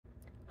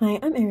Hi,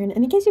 I'm Aerin,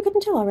 and in case you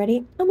couldn't tell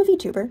already, I'm a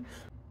VTuber.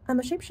 I'm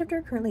a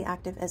shapeshifter currently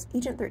active as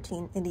Agent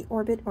 13 in the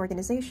Orbit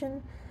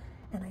organization,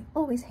 and I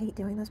always hate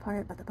doing this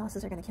part, but the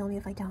bosses are going to kill me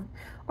if I don't.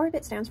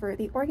 Orbit stands for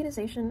the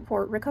Organization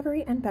for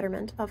Recovery and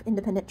Betterment of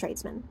Independent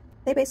Tradesmen.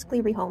 They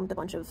basically rehomed a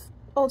bunch of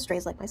old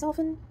strays like myself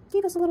and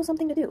gave us a little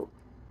something to do.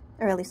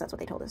 Or at least that's what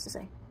they told us to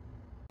say.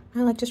 I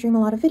like to stream a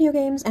lot of video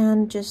games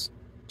and just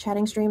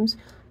chatting streams,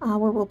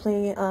 where we'll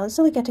play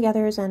silly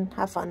get-togethers and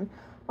have fun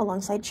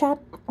alongside chat,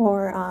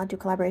 or do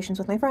collaborations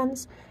with my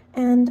friends,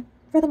 and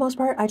for the most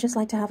part, I just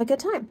like to have a good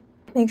time.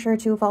 Make sure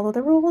to follow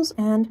the rules,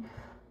 and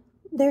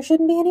there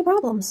shouldn't be any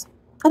problems.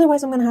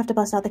 Otherwise, I'm gonna have to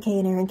bust out the K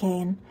in Aerin K,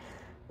 and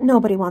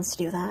nobody wants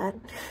to do that.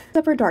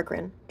 Except for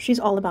Darkrin. She's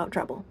all about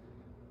trouble.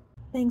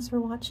 Thanks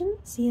for watching.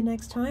 See you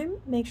next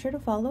time. Make sure to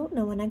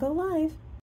know when I go live.